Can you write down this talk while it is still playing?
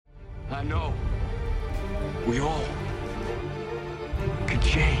I know. We all can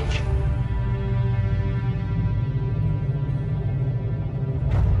change.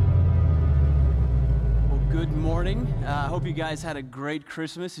 Well, good morning. I hope you guys had a great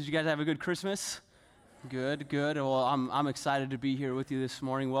Christmas. Did you guys have a good Christmas? Good. Well, I'm excited to be here with you this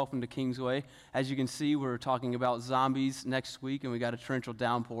morning. Welcome to Kingsway. As you can see, we're talking about zombies next week, and we got a torrential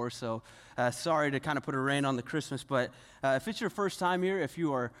downpour. So sorry to kind of put a rain on the Christmas, but if it's your first time here, if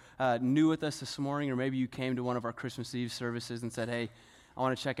you are new with us this morning, or maybe you came to one of our Christmas Eve services and said, hey, I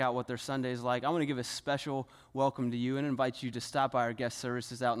want to check out what their Sunday's like, I want to give a special welcome to you and invite you to stop by our guest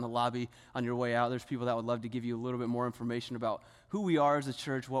services out in the lobby on your way out. There's people that would love to give you a little bit more information about who we are as a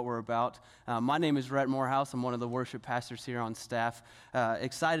church, what we're about. My name is Rhett Morehouse. I'm one of the worship pastors here on staff.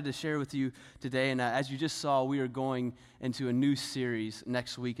 Excited to share with you today. And as you just saw, we are going into a new series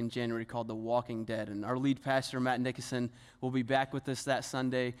next week in January called The Walking Dead. And our lead pastor, Matt Nickerson, will be back with us that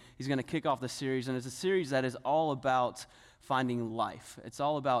Sunday. He's going to kick off the series. And it's a series that is all about finding life. It's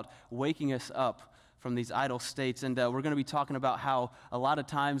all about waking us up from these idle states. And we're going to be talking about how a lot of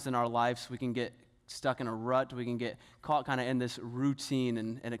times in our lives we can get stuck in a rut. We can get caught kind of in this routine,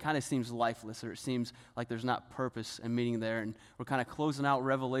 and it kind of seems lifeless, or it seems like there's not purpose and meaning there. And we're kind of closing out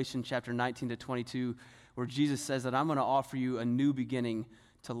Revelation chapter 19 to 22, where Jesus says that I'm going to offer you a new beginning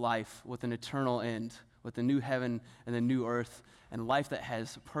to life with an eternal end, with the new heaven and the new earth, and life that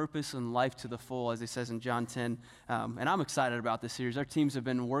has purpose and life to the full, as he says in John 10. And I'm excited about this series. Our teams have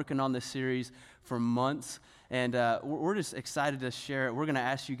been working on this series for months, and we're just excited to share it. We're going to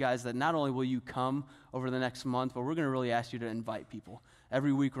ask you guys that not only will you come over the next month, but we're going to really ask you to invite people.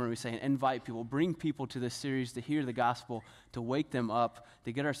 Every week we're going to be saying, invite people, bring people to this series to hear the gospel, to wake them up,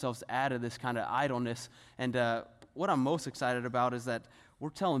 to get ourselves out of this kind of idleness. And what I'm most excited about is that we're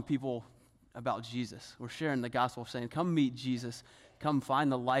telling people about Jesus. We're sharing the gospel, saying, come meet Jesus, come find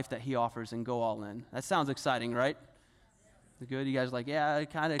the life that he offers and go all in. That sounds exciting, right? Good? You guys are like, yeah,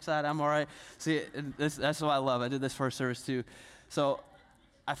 kind of excited, I'm all right. See, that's what I love. I did this first service too. So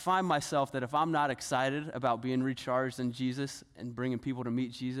I find myself that if I'm not excited about being recharged in Jesus and bringing people to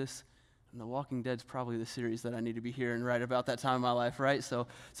meet Jesus, and The Walking Dead's probably the series that I need to be hearing right about that time in my life, right? So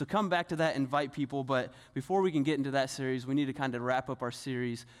come back to that, invite people. But before we can get into that series, we need to kind of wrap up our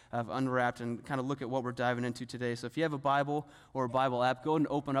series of Unwrapped and kind of look at what we're diving into today. So if you have a Bible or a Bible app, go ahead and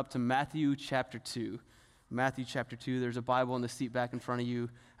open up to Matthew chapter 2. Matthew chapter 2, there's a Bible in the seat back in front of you.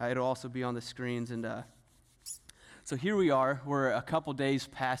 It'll also be on the screens. And so here we are. We're a couple days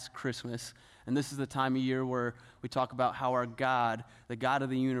past Christmas. And this is the time of year where we talk about how our God, the God of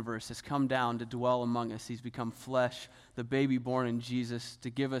the universe, has come down to dwell among us. He's become flesh, the baby born in Jesus,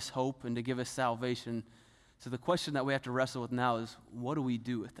 to give us hope and to give us salvation. So the question that we have to wrestle with now is, what do we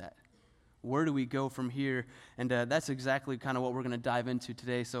do with that? Where do we go from here? And that's exactly kind of what we're going to dive into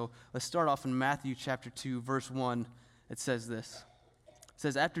today. So let's start off in Matthew chapter 2, verse 1. It says this. It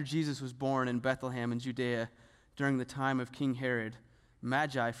says, after Jesus was born in Bethlehem in Judea during the time of King Herod,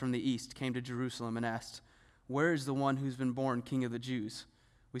 Magi from the east came to Jerusalem and asked, where is the one who's been born King of the Jews?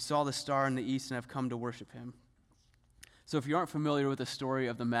 We saw the star in the east and have come to worship him. So if you aren't familiar with the story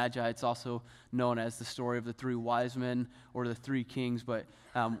of the Magi, it's also known as the story of the three wise men or the three kings. But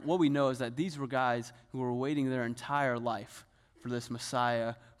what we know is that these were guys who were waiting their entire life for this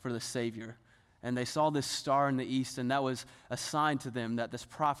Messiah, for the Savior. And they saw this star in the east, and that was a sign to them that this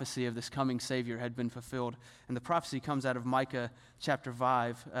prophecy of this coming Savior had been fulfilled. And the prophecy comes out of Micah chapter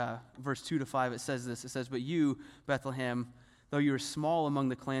 5, verse 2 to 5. It says this. It says, but you, Bethlehem, though you are small among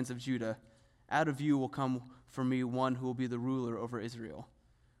the clans of Judah, out of you will come for me one who will be the ruler over Israel,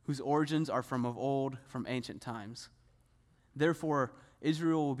 whose origins are from of old, from ancient times. Therefore,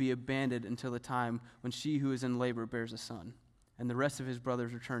 Israel will be abandoned until the time when she who is in labor bears a son, and the rest of his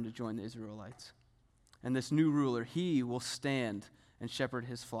brothers return to join the Israelites. And this new ruler, he will stand and shepherd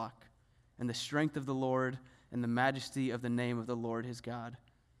his flock, in the strength of the Lord and the majesty of the name of the Lord his God.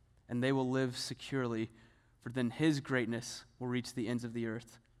 And they will live securely, for then his greatness will reach the ends of the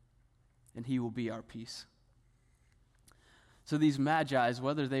earth, and he will be our peace. So these Magi,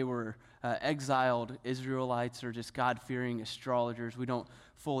 whether they were exiled Israelites or just God-fearing astrologers, we don't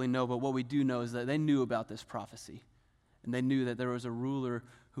fully know, but what we do know is that they knew about this prophecy. And they knew that there was a ruler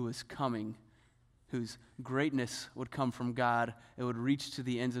who was coming, whose greatness would come from God. It would reach to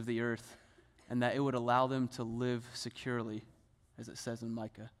the ends of the earth, and that it would allow them to live securely, as it says in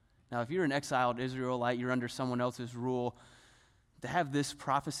Micah. Now, if you're an exiled Israelite, you're under someone else's rule, to have this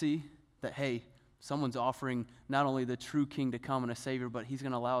prophecy that, hey, someone's offering not only the true king to come and a savior, but he's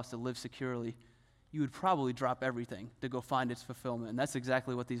going to allow us to live securely, you would probably drop everything to go find its fulfillment. And that's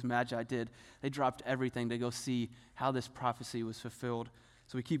exactly what these Magi did. They dropped everything to go see how this prophecy was fulfilled.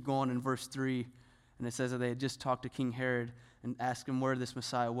 So we keep going in verse 3, and it says that they had just talked to King Herod and asked him where this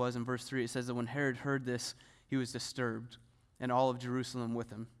Messiah was. In verse 3, it says that when Herod heard this, he was disturbed, and all of Jerusalem with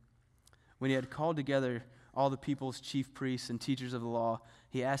him. When he had called together all the people's chief priests and teachers of the law,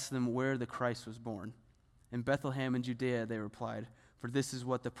 he asked them where the Christ was born. In Bethlehem in Judea, they replied, for this is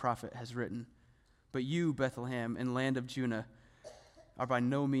what the prophet has written. But you, Bethlehem, in land of Judah, are by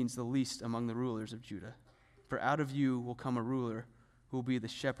no means the least among the rulers of Judah. For out of you will come a ruler who will be the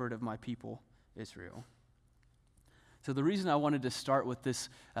shepherd of my people, Israel. So the reason I wanted to start with this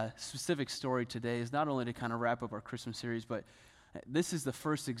specific story today is not only to kind of wrap up our Christmas series, but this is the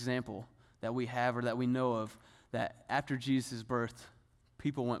first example that we have or that we know of that after Jesus' birth,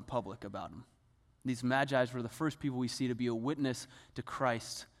 people went public about him. These magi were the first people we see to be a witness to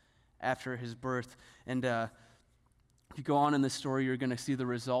Christ after his birth. And if you go on in this story, you're going to see the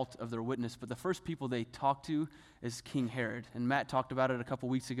result of their witness. But the first people they talked to is King Herod. And Matt talked about it a couple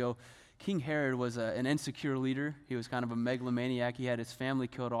weeks ago. King Herod was an insecure leader. He was kind of a megalomaniac. He had his family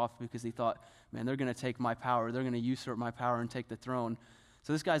killed off because he thought, man, they're going to take my power. They're going to usurp my power and take the throne.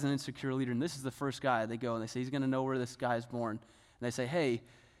 So this guy's an insecure leader, and this is the first guy. They go and they say, he's going to know where this guy is born. And they say, hey,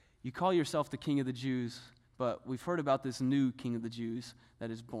 you call yourself the king of the Jews, but we've heard about this new king of the Jews that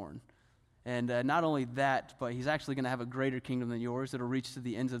is born. And not only that, but he's actually going to have a greater kingdom than yours that'll reach to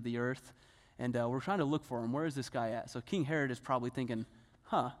the ends of the earth. And we're trying to look for him. Where is this guy at? So King Herod is probably thinking,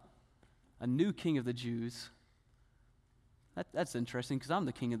 a new king of the Jews. That's interesting because I'm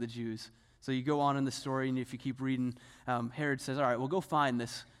the king of the Jews. So you go on in the story, and if you keep reading, Herod says, all right, well, go find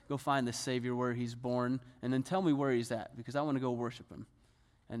this Savior where he's born, and then tell me where he's at because I want to go worship him.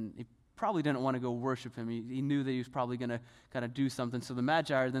 And he probably didn't want to go worship him. He knew that he was probably going to kind of do something. So the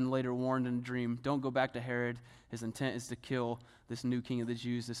Magi are then later warned in a dream, don't go back to Herod. His intent is to kill this new king of the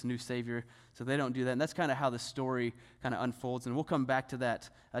Jews, this new Savior. So they don't do that. And that's kind of how the story kind of unfolds. And we'll come back to that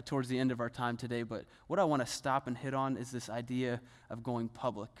towards the end of our time today. But what I want to stop and hit on is this idea of going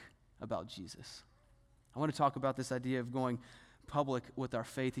public about Jesus. I want to talk about this idea of going public with our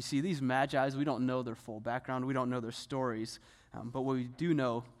faith. You see, these Magi, we don't know their full background. We don't know their stories. But what we do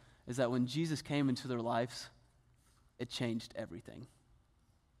know is that when Jesus came into their lives, it changed everything.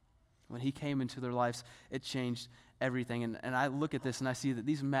 When he came into their lives, it changed everything. And I look at this and I see that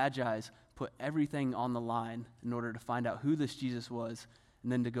these Magi put everything on the line in order to find out who this Jesus was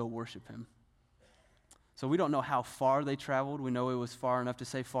and then to go worship him. So we don't know how far they traveled. We know it was far enough to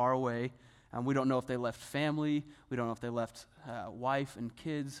say far away. We don't know if they left family. We don't know if they left wife and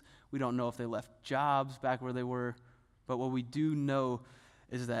kids. We don't know if they left jobs back where they were. But what we do know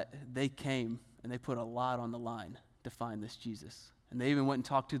is that they came and they put a lot on the line to find this Jesus. And they even went and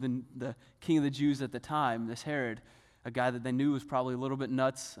talked to the king of the Jews at the time, this Herod, a guy that they knew was probably a little bit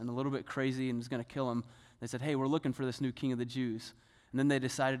nuts and a little bit crazy and was going to kill him. They said, hey, we're looking for this new king of the Jews. And then they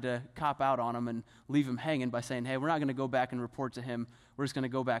decided to cop out on him and leave him hanging by saying, hey, we're not going to go back and report to him. We're just going to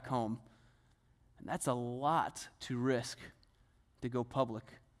go back home. And that's a lot to risk to go public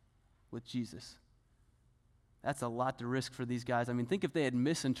with Jesus. That's a lot to risk for these guys. I mean, think if they had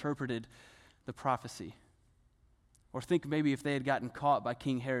misinterpreted the prophecy. Or think maybe if they had gotten caught by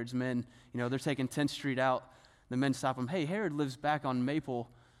King Herod's men. You know, they're taking 10th Street out. The men stop them. Hey, Herod lives back on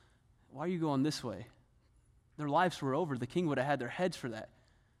Maple. Why are you going this way? Their lives were over. The king would have had their heads for that.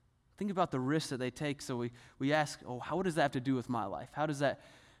 Think about the risks that they take. So we ask, what does that have to do with my life? How does that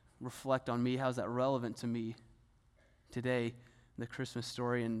reflect on me? How is that relevant to me today in the Christmas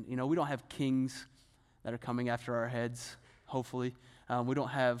story? And, you know, we don't have kings that are coming after our heads, hopefully. We don't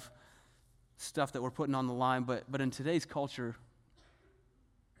have stuff that we're putting on the line, but in today's culture,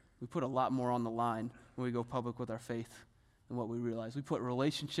 we put a lot more on the line when we go public with our faith than what we realize. We put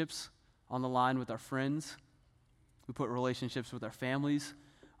relationships on the line with our friends. We put relationships with our families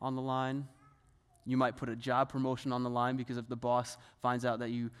on the line. You might put a job promotion on the line because if the boss finds out that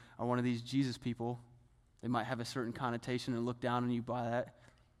you are one of these Jesus people, they might have a certain connotation and look down on you by that.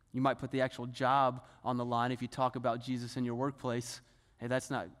 You might put the actual job on the line if you talk about Jesus in your workplace. Hey, that's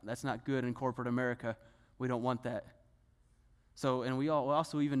not good in corporate America. We don't want that. So, and we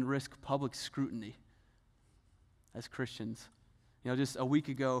also even risk public scrutiny as Christians. You know, just a week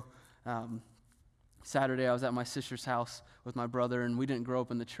ago, Saturday, I was at my sister's house with my brother, and we didn't grow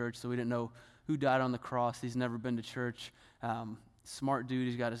up in the church, so we didn't know who died on the cross. He's never been to church. Smart dude,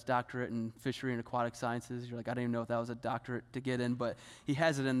 he's got his doctorate in fishery and aquatic sciences. You're like, I didn't even know if that was a doctorate to get in, but he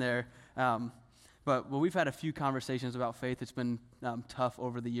has it in there. But we've had a few conversations about faith. It's been tough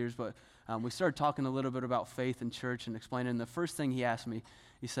over the years, but we started talking a little bit about faith in church and explaining. And the first thing he asked me,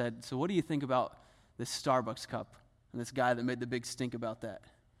 he said, so what do you think about this Starbucks cup and this guy that made the big stink about that?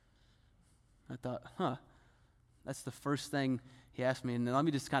 I thought, that's the first thing he asked me, and let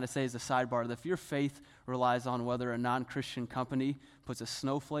me just kind of say as a sidebar, that if your faith relies on whether a non-Christian company puts a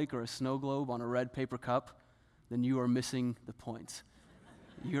snowflake or a snow globe on a red paper cup, then you are missing the point.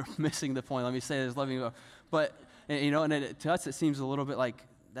 You're missing the point. Let me say this, let me go. But, and to us it seems a little bit like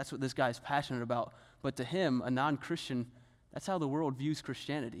that's what this guy's passionate about. But to him, a non-Christian, that's how the world views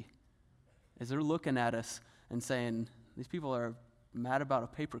Christianity. Is they're looking at us and saying, these people are mad about a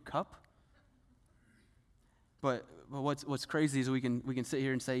paper cup? But what's crazy is we can sit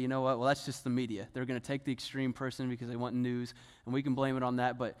here and say, you know what, well, that's just the media. They're going to take the extreme person because they want news, and we can blame it on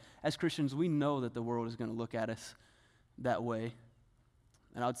that. But as Christians, we know that the world is going to look at us that way.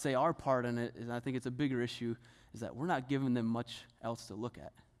 And I would say our part in it, and I think it's a bigger issue, is that we're not giving them much else to look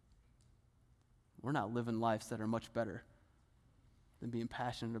at. We're not living lives that are much better than being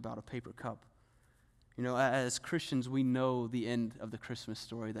passionate about a paper cup. You know, as Christians, we know the end of the Christmas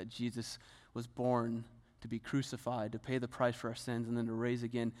story, that Jesus was born to be crucified, to pay the price for our sins, and then to raise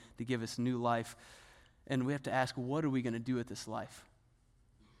again to give us new life. And we have to ask, what are we going to do with this life?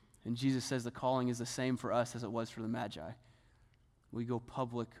 And Jesus says the calling is the same for us as it was for the Magi. We go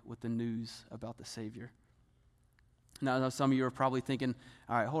public with the news about the Savior. Now, I know some of you are probably thinking,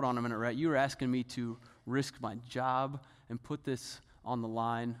 all right, hold on a minute, right? You were asking me to risk my job and put this on the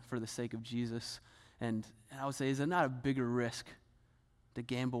line for the sake of Jesus. And I would say, is it not a bigger risk to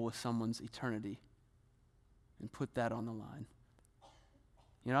gamble with someone's eternity and put that on the line?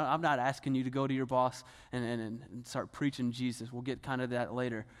 You know, I'm not asking you to go to your boss and start preaching Jesus. We'll get kind of that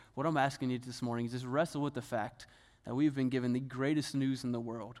later. What I'm asking you this morning is just wrestle with the fact that we've been given the greatest news in the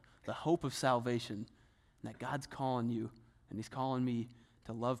world, the hope of salvation, and that God's calling you, and he's calling me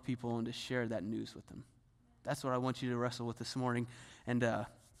to love people and to share that news with them. That's what I want you to wrestle with this morning. And,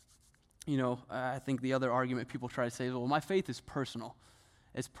 I think the other argument people try to say is, well, my faith is personal.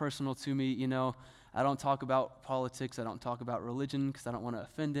 It's personal to me. You know, I don't talk about politics. I don't talk about religion because I don't want to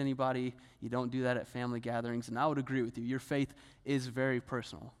offend anybody. You don't do that at family gatherings. And I would agree with you. Your faith is very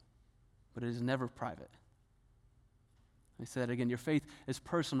personal, but it is never private. I said again, your faith is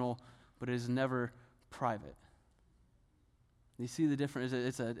personal, but it is never private. You see the difference?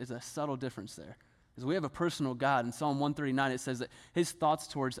 It's a subtle difference there. Because we have a personal God. In Psalm 139, it says that his thoughts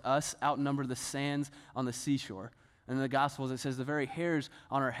towards us outnumber the sands on the seashore. And in the Gospels, it says the very hairs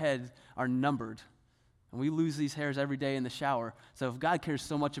on our head are numbered. And we lose these hairs every day in the shower. So if God cares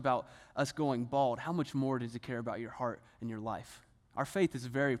so much about us going bald, how much more does he care about your heart and your life? Our faith is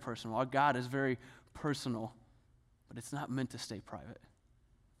very personal. Our God is very personal. But it's not meant to stay private.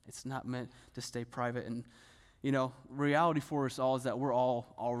 It's not meant to stay private. And, reality for us all is that we're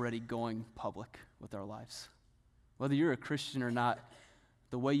all already going public with our lives. Whether you're a Christian or not,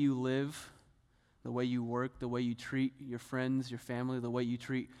 the way you live, the way you work, the way you treat your friends, your family, the way you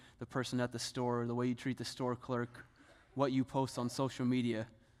treat the person at the store, the way you treat the store clerk, what you post on social media,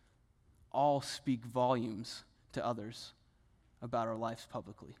 all speak volumes to others about our lives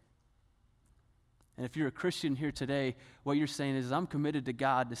publicly. And if you're a Christian here today, what you're saying is, I'm committed to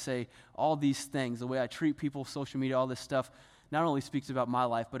God to say all these things, the way I treat people, social media, all this stuff, not only speaks about my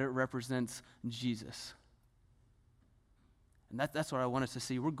life, but it represents Jesus. And that's what I want us to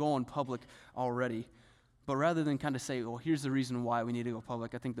see. We're going public already. But rather than kind of say, well, here's the reason why we need to go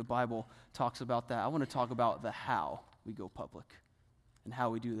public, I think the Bible talks about that. I want to talk about the how we go public and how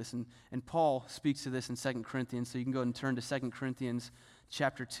we do this. And Paul speaks to this in 2 Corinthians, so you can go and turn to 2 Corinthians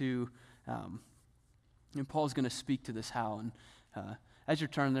chapter 2. And Paul's going to speak to this how. And as you're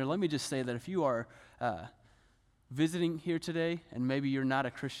turning there, let me just say that if you are visiting here today, and maybe you're not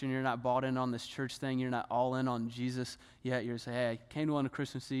a Christian, you're not bought in on this church thing, you're not all in on Jesus yet, you're saying, hey, I came to one on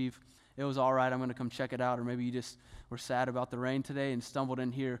Christmas Eve, it was all right, I'm going to come check it out. Or maybe you just were sad about the rain today and stumbled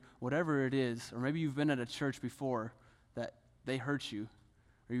in here, whatever it is. Or maybe you've been at a church before that they hurt you,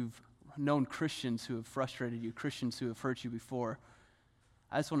 or you've known Christians who have frustrated you, Christians who have hurt you before.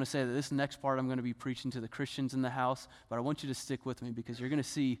 I just want to say that this next part I'm going to be preaching to the Christians in the house, but I want you to stick with me because you're going to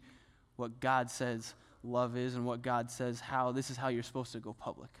see what God says love is and what God says how this is how you're supposed to go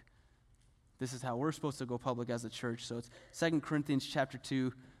public. This is how we're supposed to go public as a church. So it's 2 Corinthians chapter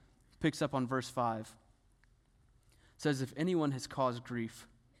 2, picks up on verse 5. It says, if anyone has caused grief,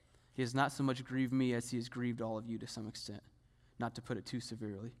 he has not so much grieved me as he has grieved all of you to some extent, not to put it too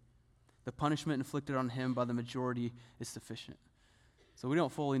severely. The punishment inflicted on him by the majority is sufficient. So we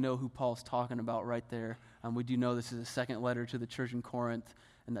don't fully know who Paul's talking about right there. We do know this is a second letter to the church in Corinth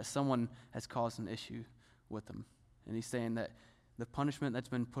and that someone has caused an issue with them. And he's saying that the punishment that's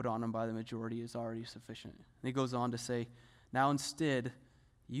been put on him by the majority is already sufficient. And he goes on to say, now instead,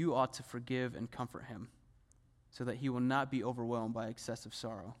 you ought to forgive and comfort him so that he will not be overwhelmed by excessive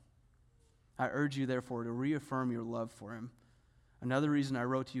sorrow. I urge you, therefore, to reaffirm your love for him. Another reason I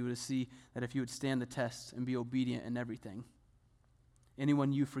wrote to you was to see that if you would stand the test and be obedient in everything.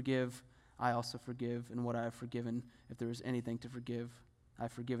 Anyone you forgive, I also forgive, and what I have forgiven, if there is anything to forgive, I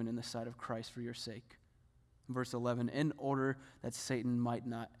have forgiven in the sight of Christ for your sake. Verse 11, in order that Satan might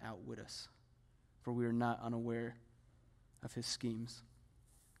not outwit us, for we are not unaware of his schemes.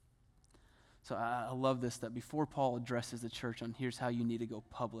 So I love this, that before Paul addresses the church on here's how you need to go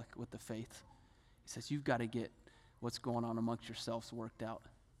public with the faith, he says you've got to get what's going on amongst yourselves worked out.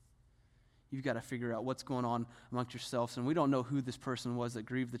 You've got to figure out what's going on amongst yourselves. And we don't know who this person was that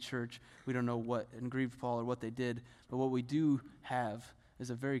grieved the church. We don't know what and grieved Paul or what they did. But what we do have is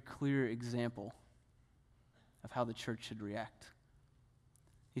a very clear example of how the church should react.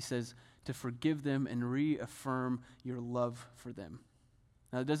 He says to forgive them and reaffirm your love for them.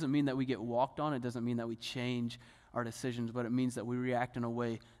 Now, it doesn't mean that we get walked on. It doesn't mean that we change our decisions, but it means that we react in a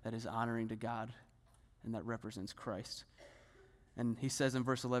way that is honoring to God and that represents Christ. And he says in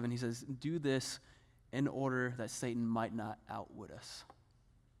verse 11, he says, do this in order that Satan might not outwit us.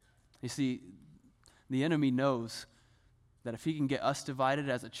 You see, the enemy knows that if he can get us divided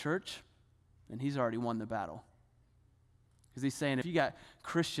as a church, then he's already won the battle. Because he's saying if you got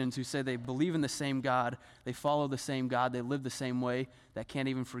Christians who say they believe in the same God, they follow the same God, they live the same way, that can't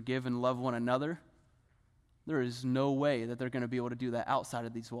even forgive and love one another, there is no way that they're going to be able to do that outside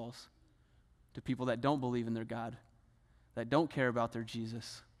of these walls to people that don't believe in their God, that don't care about their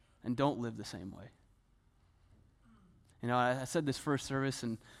Jesus, and don't live the same way. You know, I said this first service,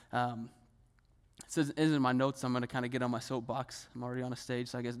 and it says it isn't in my notes. I'm going to kind of get on my soapbox. I'm already on a stage,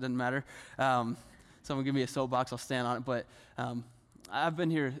 so I guess it doesn't matter. Someone give me a soapbox, I'll stand on it. But I've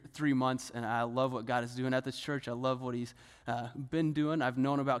been here 3 months, and I love what God is doing at this church. I love what he's been doing. I've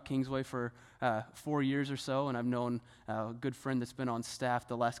known about Kingsway for 4 years or so, and I've known a good friend that's been on staff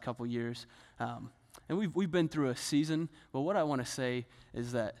the last couple years. And we've been through a season, but what I want to say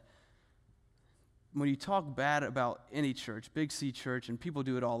is that when you talk bad about any church, Big C Church, and people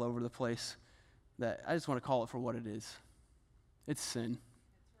do it all over the place, that I just want to call it for what it is. It's sin.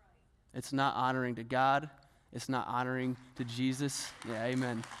 It's not honoring to God. It's not honoring to Jesus. Yeah,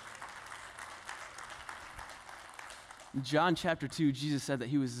 amen. In John chapter 2, Jesus said that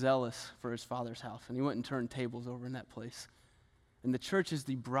he was zealous for his Father's house, and he went and turned tables over in that place. And the church is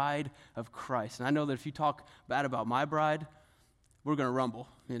the bride of Christ. And I know that if you talk bad about my bride, we're going to rumble,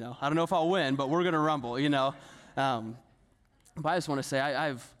 you know. I don't know if I'll win, but we're going to rumble, you know. But I just want to say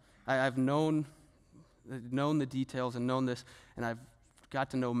I've known the details and known this, and I've got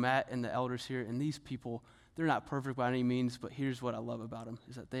to know Matt and the elders here, and these people, they're not perfect by any means, but here's what I love about them,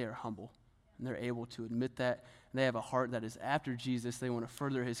 is that they are humble, and they're able to admit that, and they have a heart that is after Jesus. They want to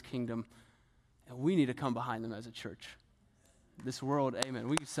further his kingdom, and we need to come behind them as a church. This world, amen,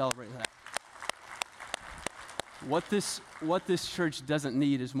 we can celebrate that. What this church doesn't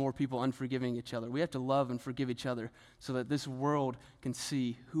need is more people unforgiving each other. We have to love and forgive each other so that this world can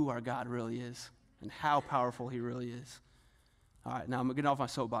see who our God really is and how powerful he really is. All right, now I'm getting off my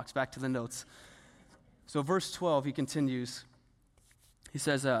soapbox. Back to the notes. So verse 12, he continues. He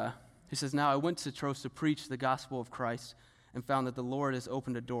says, now I went to Troas to preach the gospel of Christ and found that the Lord has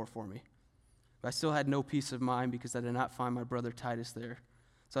opened a door for me. But I still had no peace of mind because I did not find my brother Titus there.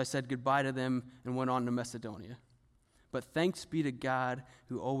 So I said goodbye to them and went on to Macedonia. But thanks be to God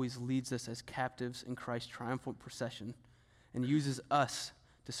who always leads us as captives in Christ's triumphant procession and uses us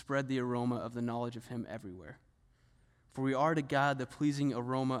to spread the aroma of the knowledge of him everywhere. For we are to God the pleasing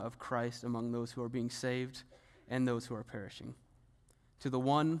aroma of Christ among those who are being saved and those who are perishing. To the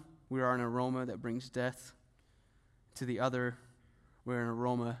one, we are an aroma that brings death. To the other, we're an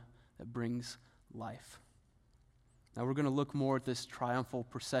aroma that brings life. Now we're going to look more at this triumphal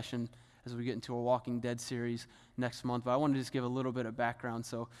procession as we get into our Walking Dead series next month, but I want to just give a little bit of background.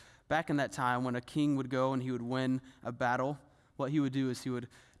 So back in that time, when a king would go and he would win a battle, what he would do is he would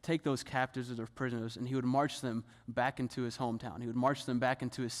take those captives or their prisoners, and he would march them back into his hometown. He would march them back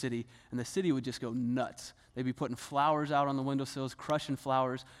into his city, and the city would just go nuts. They'd be putting flowers out on the windowsills, crushing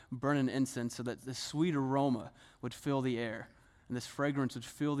flowers, burning incense, so that the sweet aroma would fill the air, and this fragrance would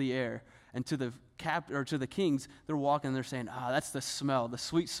fill the air. And to the kings, they're walking, and they're saying, that's the smell, the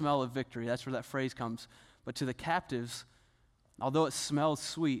sweet smell of victory. That's where that phrase comes. But to the captives, although it smells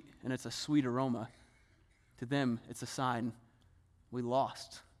sweet, and it's a sweet aroma, to them, it's a sign we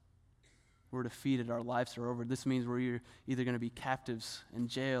lost. We're defeated, our lives are over. This means we're either going to be captives in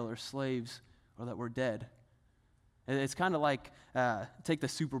jail or slaves, or that we're dead. It's kind of like, take the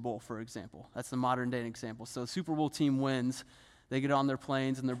Super Bowl, for example. That's the modern day example. So the Super Bowl team wins. They get on their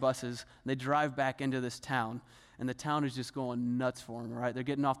planes and their buses, and they drive back into this town. and the town is just going nuts for them, right? They're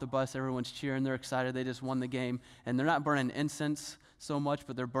getting off the bus, everyone's cheering, they're excited, they just won the game, and they're not burning incense so much,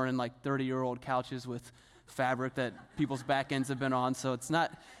 but they're burning like 30-year-old couches with fabric that people's back ends have been on, so it's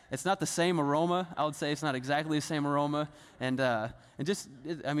not the same aroma. I would say it's not exactly the same aroma, and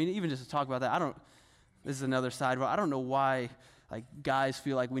even just to talk about that, this is another side, but I don't know why like guys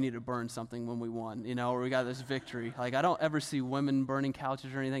feel like we need to burn something when we won, or we got this victory. Like I don't ever see women burning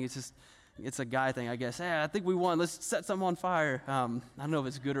couches or anything. It's a guy thing, I guess. Hey, I think we won. Let's set something on fire. I don't know if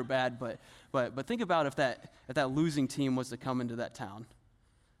it's good or bad, but think about if that losing team was to come into that town.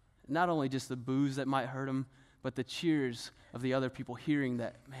 Not only just the boos that might hurt them, but the cheers of the other people hearing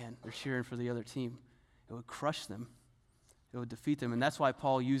that, man, they're cheering for the other team. It would crush them. It would defeat them. And that's why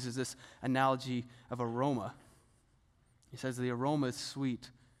Paul uses this analogy of aroma. He says the aroma is sweet,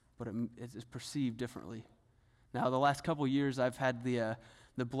 but it is perceived differently. Now, the last couple years, I've had the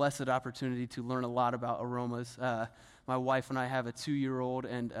blessed opportunity to learn a lot about aromas. My wife and I have a 2-year-old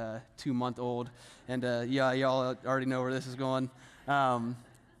and a 2-month-old, and y'all already know where this is going. And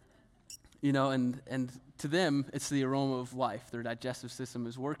to them, it's the aroma of life. Their digestive system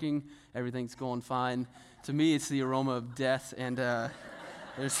is working, everything's going fine. To me, it's the aroma of death, and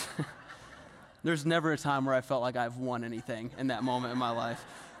there's never a time where I felt like I've won anything in that moment in my life.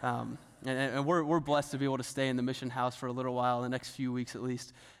 And we're blessed to be able to stay in the mission house for a little while, the next few weeks at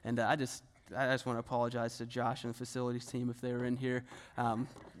least. And I just want to apologize to Josh and the facilities team if they were in here.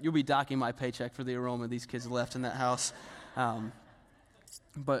 You'll be docking my paycheck for the aroma these kids left in that house.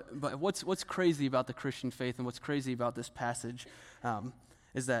 But what's crazy about the Christian faith and what's crazy about this passage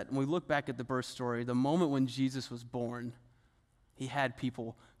is that when we look back at the birth story, the moment when Jesus was born, he had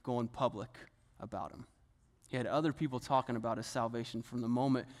people going public about him. He had other people talking about his salvation from the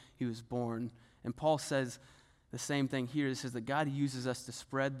moment he was born. And Paul says the same thing here. He says that God uses us to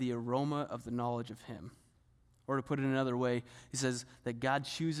spread the aroma of the knowledge of him. Or to put it another way, he says that God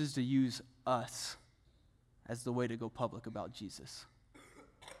chooses to use us as the way to go public about Jesus.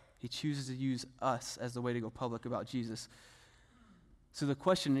 He chooses to use us as the way to go public about Jesus. So the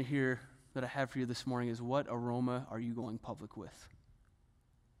question here that I have for you this morning is, what aroma are you going public with?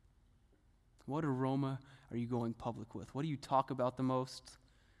 What aroma are you going public with? What do you talk about the most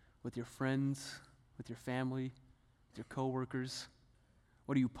with your friends, with your family, with your coworkers?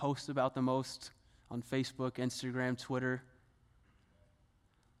 What do you post about the most on Facebook, Instagram, Twitter?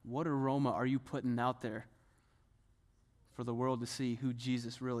 What aroma are you putting out there for the world to see who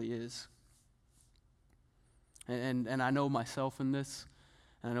Jesus really is? And I know myself in this,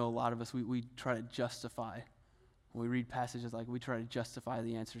 and I know a lot of us, we try to justify. When we read passages like, we try to justify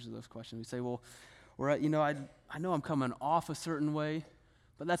the answers to those questions. We say, well, I know I'm coming off a certain way,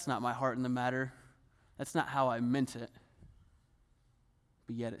 but that's not my heart in the matter. That's not how I meant it.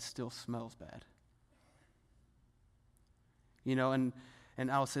 But yet it still smells bad. And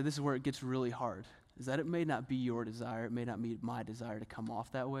I'll say this is where it gets really hard, is that it may not be your desire, it may not be my desire to come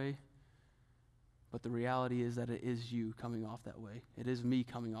off that way, but the reality is that it is you coming off that way. It is me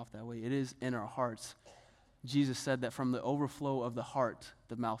coming off that way. It is in our hearts. Jesus said that from the overflow of the heart,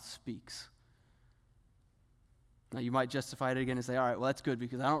 the mouth speaks. Now, you might justify it again and say, all right, well, that's good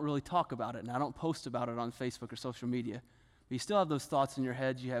because I don't really talk about it and I don't post about it on Facebook or social media. But you still have those thoughts in your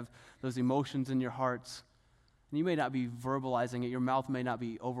heads. You have those emotions in your hearts. And you may not be verbalizing it. Your mouth may not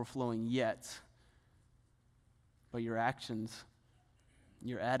be overflowing yet. But your actions,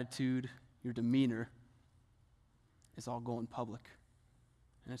 your attitude, your demeanor is all going public.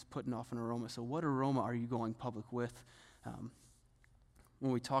 And it's putting off an aroma. So what aroma are you going public with?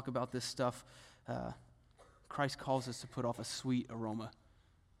 When we talk about this stuff, Christ calls us to put off a sweet aroma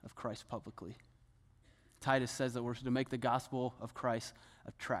of Christ publicly. Titus says that we're to make the gospel of Christ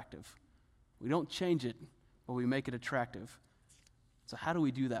attractive. We don't change it, but we make it attractive. So how do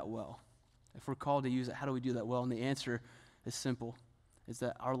we do that well? If we're called to use it, how do we do that well? And the answer is simple. It's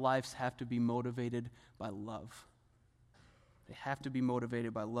that our lives have to be motivated by love. They have to be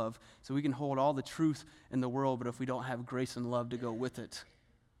motivated by love. So we can hold all the truth in the world, but if we don't have grace and love to go with it,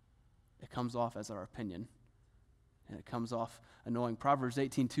 it comes off as our opinion. And it comes off annoying. Proverbs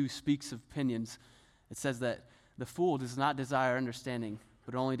 18:2 speaks of opinions. It says that the fool does not desire understanding,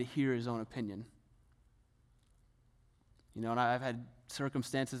 but only to hear his own opinion. And I've had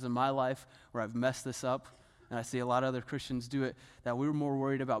circumstances in my life where I've messed this up, and I see a lot of other Christians do it, that we're more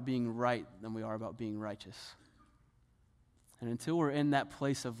worried about being right than we are about being righteous. And until we're in that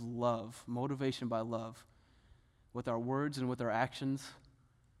place of love, motivation by love, with our words and with our actions,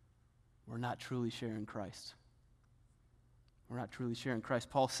 we're not truly sharing Christ. We're not truly sharing Christ.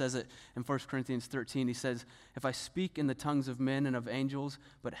 Paul says it in 1 Corinthians 13. He says, if I speak in the tongues of men and of angels,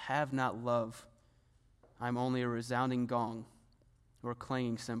 but have not love, I'm only a resounding gong or a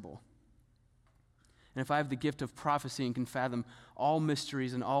clanging cymbal. And if I have the gift of prophecy and can fathom all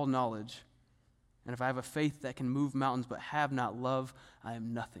mysteries and all knowledge, and if I have a faith that can move mountains but have not love, I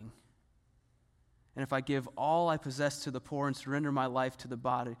am nothing. And if I give all I possess to the poor and surrender my life to the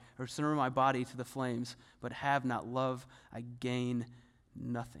body, or surrender my body to the flames, but have not love, I gain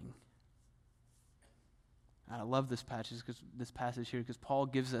nothing. And I love this passage here because Paul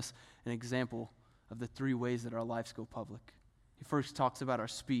gives us an example of the three ways that our lives go public. He first talks about our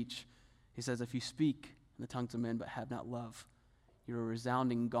speech. He says, if you speak in the tongues of men but have not love, you're a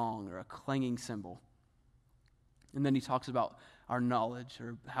resounding gong or a clanging cymbal. And then he talks about our knowledge,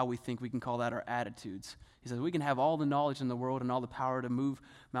 or how we think we can call that our attitudes. He says, we can have all the knowledge in the world and all the power to move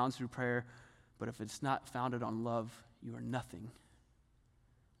mountains through prayer, but if it's not founded on love, you are nothing.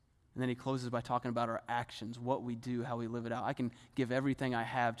 And then he closes by talking about our actions, what we do, how we live it out. I can give everything I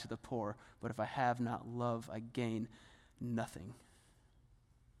have to the poor, but if I have not love, I gain nothing.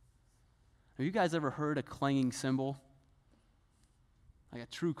 Have you guys ever heard a clanging cymbal? Like a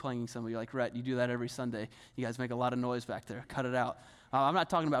true clanging cymbal. You're like, Rhett, you do that every Sunday. You guys make a lot of noise back there. Cut it out. I'm not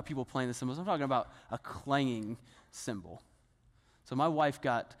talking about people playing the cymbals. I'm talking about a clanging cymbal. So my wife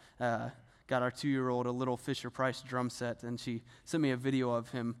got our 2-year-old a little Fisher-Price drum set, and she sent me a video of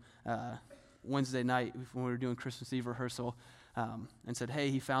him Wednesday night when we were doing Christmas Eve rehearsal, and said, hey,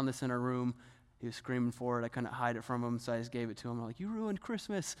 he found this in our room. He was screaming for it. I couldn't hide it from him, so I just gave it to him. I'm like, you ruined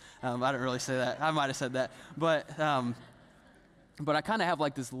Christmas. I didn't really say that. I might have said that. But I kind of have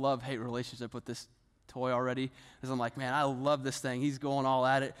like this love-hate relationship with this toy already, because I'm like, man, I love this thing. He's going all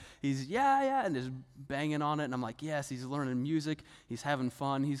at it. He's, yeah, and just banging on it. And I'm like, yes, he's learning music. He's having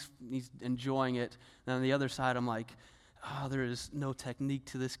fun. He's enjoying it. And on the other side, I'm like, oh, there is no technique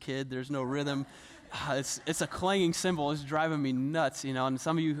to this kid. There's no rhythm. It's a clanging cymbal. It's driving me nuts, you know. And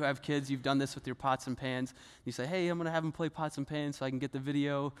some of you who have kids, you've done this with your pots and pans. You say, hey, I'm going to have him play pots and pans so I can get the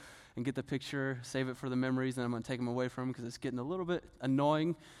video and get the picture, save it for the memories, and I'm going to take them away from him because it's getting a little bit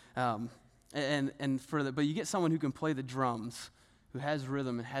annoying. But you get someone who can play the drums, who has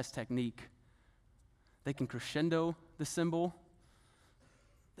rhythm and has technique. They can crescendo the cymbal.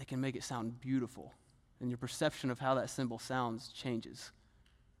 They can make it sound beautiful. And your perception of how that cymbal sounds changes.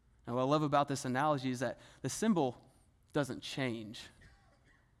 And what I love about this analogy is that the cymbal doesn't change,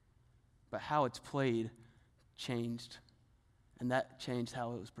 but how it's played changed. And that changed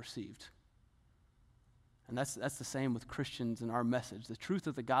how it was perceived. And that's the same with Christians and our message. The truth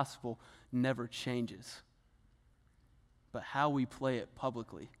of the gospel never changes. But how we play it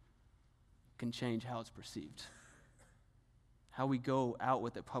publicly can change how it's perceived. How we go out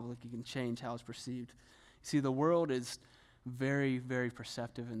with it publicly can change how it's perceived. You see, the world is very, very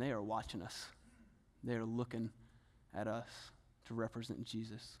perceptive, and they are watching us. They are looking at us to represent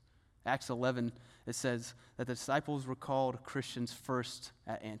Jesus. Acts 11, it says that the disciples were called Christians first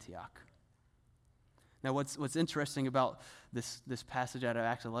at Antioch. Now, what's interesting about this passage out of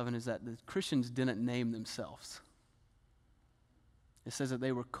Acts 11 is that the Christians didn't name themselves. It says that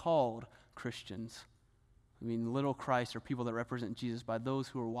they were called Christians. I mean, little Christ, or people that represent Jesus, by those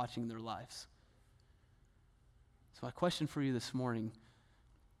who are watching their lives. So my question for you this morning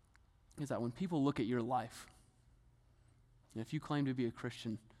is that when people look at your life, and if you claim to be a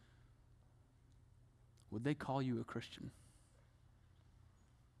Christian, would they call you a Christian?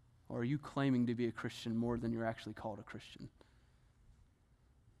 Or are you claiming to be a Christian more than you're actually called a Christian?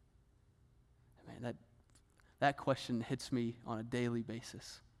 Man, that question hits me on a daily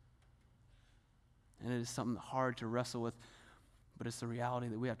basis. And it is something hard to wrestle with, but it's the reality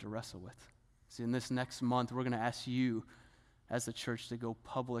that we have to wrestle with. See, in this next month, we're going to ask you as the church to go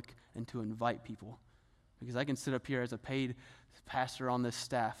public and to invite people. Because I can sit up here as a paid pastor on this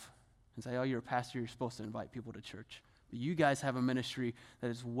staff and say, oh, you're a pastor, you're supposed to invite people to church. But you guys have a ministry that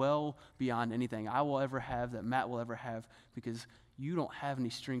is well beyond anything I will ever have, that Matt will ever have, because you don't have any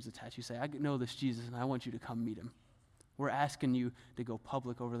strings attached. You say, I know this Jesus, and I want you to come meet him. We're asking you to go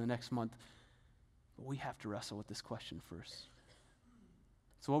public over the next month, but we have to wrestle with this question first.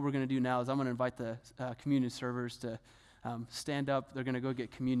 So what we're going to do now is I'm going to invite the communion servers to stand up. They're going to go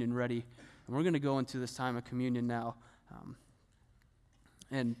get communion ready. And we're going to go into this time of communion now.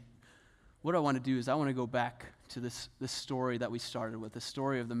 And what I want to do is I want to go back to this story that we started with, the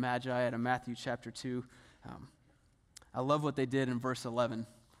story of the Magi out of Matthew chapter 2. I love what they did in verse 11.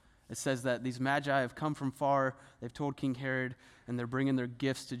 It says that these Magi have come from far. They've told King Herod, and they're bringing their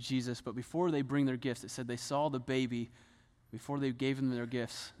gifts to Jesus. But before they bring their gifts, it said they saw the baby. Before they gave him their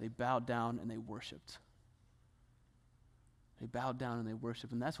gifts, they bowed down and they worshiped. They bowed down and they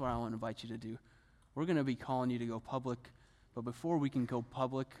worshiped. And that's what I want to invite you to do. We're going to be calling you to go public. But before we can go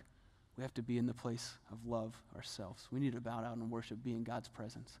public, we We have to be in the place of love ourselves. We need to bow down and worship, be in God's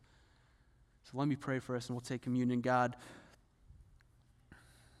presence. So let me pray for us and we'll take communion. God,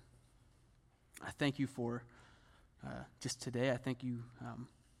 I thank you for just today. I thank you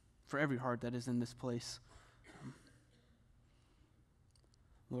for every heart that is in this place.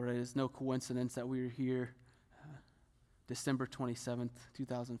 Lord, it is no coincidence that we are here December 27th,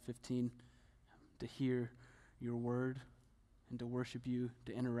 2015, to hear your word and to worship you,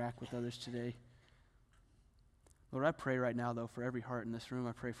 to interact with others today. Lord, I pray right now, though, for every heart in this room.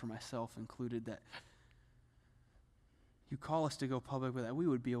 I pray for myself included, that you call us to go public with that we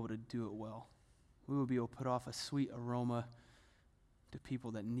would be able to do it well. We would be able to put off a sweet aroma to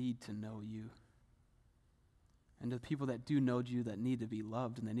people that need to know you. And to the people that do know you, that need to be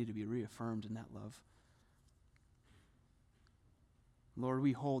loved and they need to be reaffirmed in that love. Lord,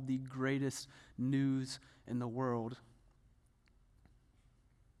 we hold the greatest news in the world,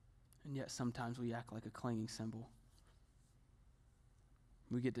 and yet sometimes we act like a clanging cymbal.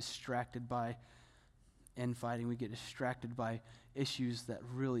 We get distracted by infighting. We get distracted by issues that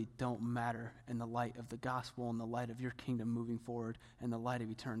really don't matter in the light of the gospel, in the light of your kingdom moving forward, in the light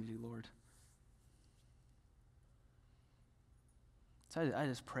of eternity, Lord. So I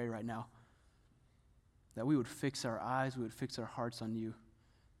just pray right now that we would fix our eyes, we would fix our hearts on you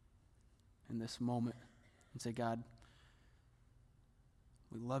in this moment and say, God,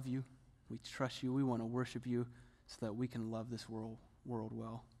 we love you, we trust you, we want to worship you so that we can love this world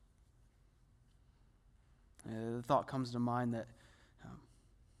well. The thought comes to mind that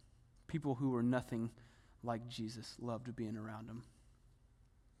people who were nothing like Jesus loved being around him.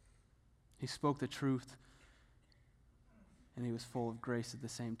 He spoke the truth, and he was full of grace at the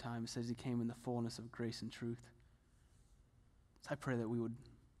same time. It says he came in the fullness of grace and truth. So I pray that we would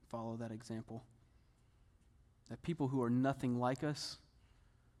follow that example. That people who are nothing like us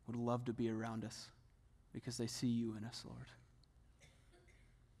would love to be around us because they see you in us, Lord.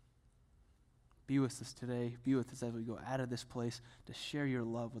 Be with us today. Be with us as we go out of this place to share your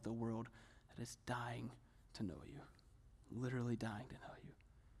love with a world that is dying to know you. Literally dying to know you.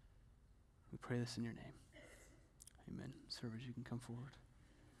 We pray this in your name. Amen. Servers, you can come forward.